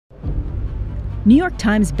New York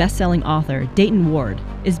Times bestselling author Dayton Ward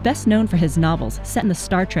is best known for his novels set in the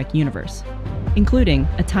Star Trek universe, including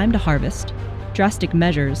A Time to Harvest, Drastic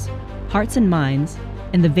Measures, Hearts and Minds,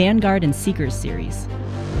 and the Vanguard and Seekers series.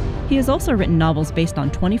 He has also written novels based on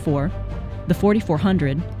 24, The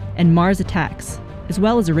 4400, and Mars Attacks, as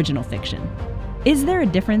well as original fiction. Is there a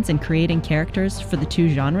difference in creating characters for the two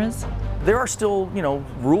genres? There are still,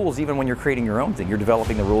 rules even when you're creating your own thing. You're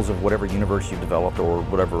developing the rules of whatever universe you've developed or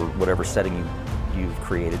whatever setting you've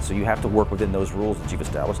created. So you have to work within those rules that you've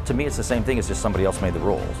established. To me, it's the same thing. It's just somebody else made the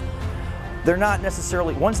rules. They're not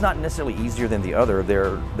necessarily, one's not necessarily easier than the other.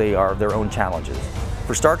 They are their own challenges.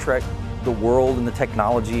 For Star Trek, the world and the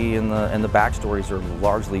technology and the backstories are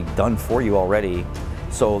largely done for you already.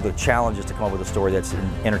 So the challenge is to come up with a story that's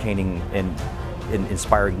entertaining and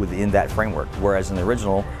inspiring within that framework. Whereas in the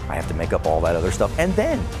original, I have to make up all that other stuff and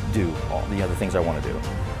then do all the other things I want to do.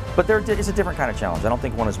 But there is a different kind of challenge. I don't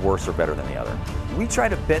think one is worse or better than the other. We try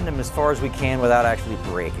to bend them as far as we can without actually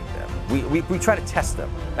breaking them. We try to test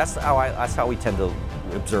them. That's how we tend to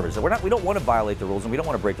observe it. So we don't want to violate the rules and we don't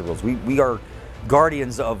want to break the rules. We are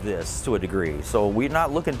guardians of this to a degree. So we're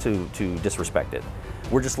not looking to disrespect it.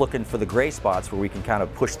 We're just looking for the gray spots where we can kind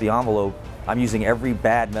of push the envelope. I'm using every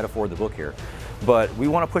bad metaphor in the book here. But we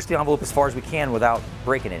want to push the envelope as far as we can without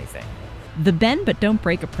breaking anything. The bend but don't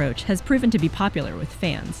break approach has proven to be popular with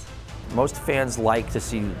fans. Most fans like to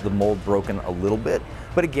see the mold broken a little bit,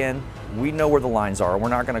 but again, we know where the lines are. We're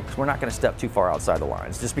not going to step too far outside the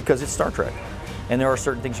lines just because it's Star Trek. And there are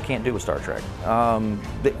certain things you can't do with Star Trek.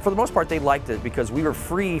 For the most part, they liked it because we were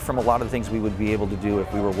free from a lot of the things we would be able to do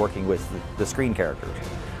if we were working with the screen characters.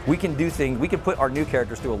 We can do things, we can put our new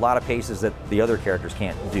characters through a lot of paces that the other characters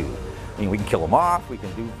can't do. I mean, we can kill them off, we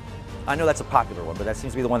can do, I know that's a popular one, but that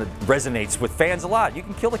seems to be the one that resonates with fans a lot. You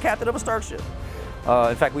can kill the captain of a starship.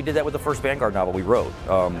 In fact, we did that with the first Vanguard novel we wrote.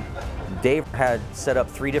 Dave had set up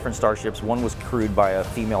 3 different starships. One was crewed by a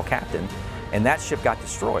female captain, and that ship got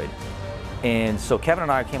destroyed. And so Kevin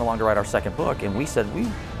and I came along to write our second book, and we said,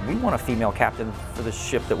 we want a female captain for the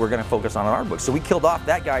ship that we're going to focus on in our book. So we killed off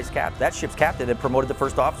that ship's captain and promoted the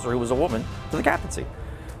first officer, who was a woman, to the captaincy,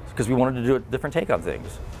 because we wanted to do a different take on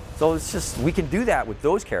things. So it's just, we can do that with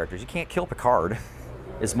those characters. You can't kill Picard,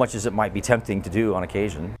 as much as it might be tempting to do on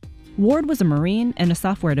occasion. Ward was a Marine and a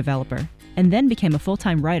software developer, and then became a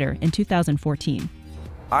full-time writer in 2014.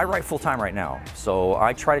 I write full-time right now, so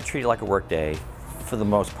I try to treat it like a work day for the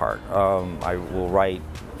most part. I will write,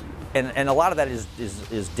 and a lot of that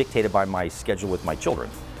is dictated by my schedule with my children.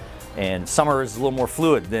 And summer is a little more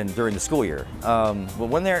fluid than during the school year. But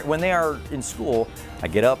when they are in school, I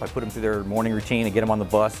get up, I put them through their morning routine, I get them on the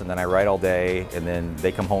bus, and then I write all day, and then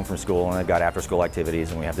they come home from school, and I've got after-school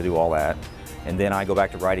activities, and we have to do all that. And then I go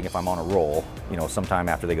back to writing if I'm on a roll, sometime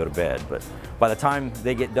after they go to bed. But by the time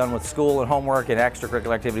they get done with school and homework and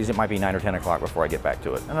extracurricular activities, it might be 9 or 10 o'clock before I get back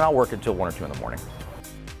to it. And then I'll work until 1 or 2 in the morning.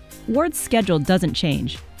 Ward's schedule doesn't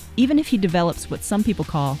change, even if he develops what some people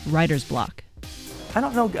call writer's block. I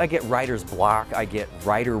don't know, I get writer's block. I get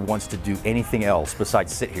writer wants to do anything else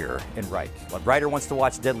besides sit here and write. Like, writer wants to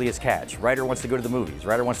watch Deadliest Catch. Writer wants to go to the movies.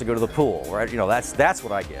 Writer wants to go to the pool. Right? That's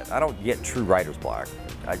what I get. I don't get true writer's block.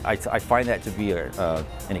 I find that to be an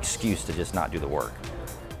excuse to just not do the work.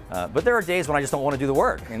 But there are days when I just don't want to do the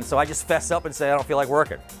work. And so I just fess up and say I don't feel like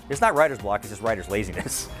working. It's not writer's block, it's just writer's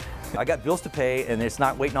laziness. I got bills to pay, and it's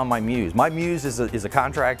not waiting on my muse. My muse is a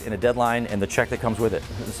contract and a deadline and the check that comes with it.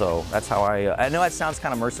 So that's how I know that sounds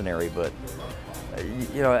kind of mercenary, but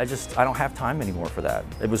I don't have time anymore for that.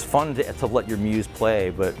 It was fun to let your muse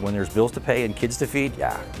play, but when there's bills to pay and kids to feed,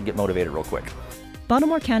 yeah, you get motivated real quick.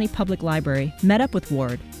 Baltimore County Public Library met up with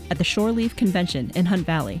Ward at the Shore Leave Convention in Hunt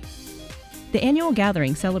Valley. The annual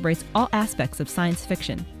gathering celebrates all aspects of science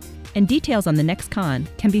fiction, and details on the next con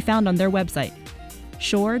can be found on their website,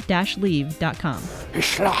 shore-leave.com.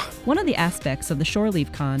 One of the aspects of the Shore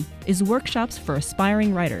Leave Con is workshops for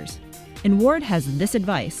aspiring writers, and Ward has this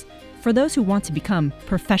advice for those who want to become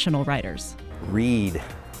professional writers. Read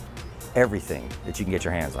everything that you can get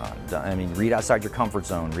your hands on. I mean, read outside your comfort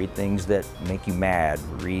zone, read things that make you mad,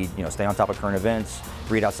 stay on top of current events,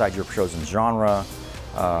 read outside your chosen genre,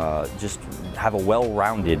 just have a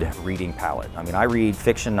well-rounded reading palette. I mean, I read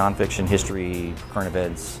fiction, nonfiction, history, current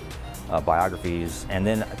events, biographies, and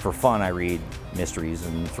then for fun I read mysteries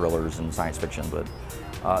and thrillers and science fiction, but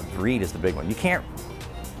read is the big one. You can't,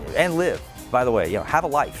 and live. By the way, have a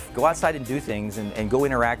life. Go outside and do things and go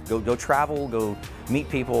interact, go travel, go meet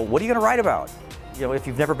people. What are you going to write about? If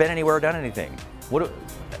you've never been anywhere or done anything.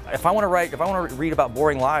 If I want to read about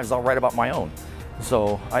boring lives, I'll write about my own.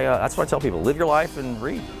 So that's what I tell people, live your life and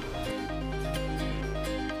read.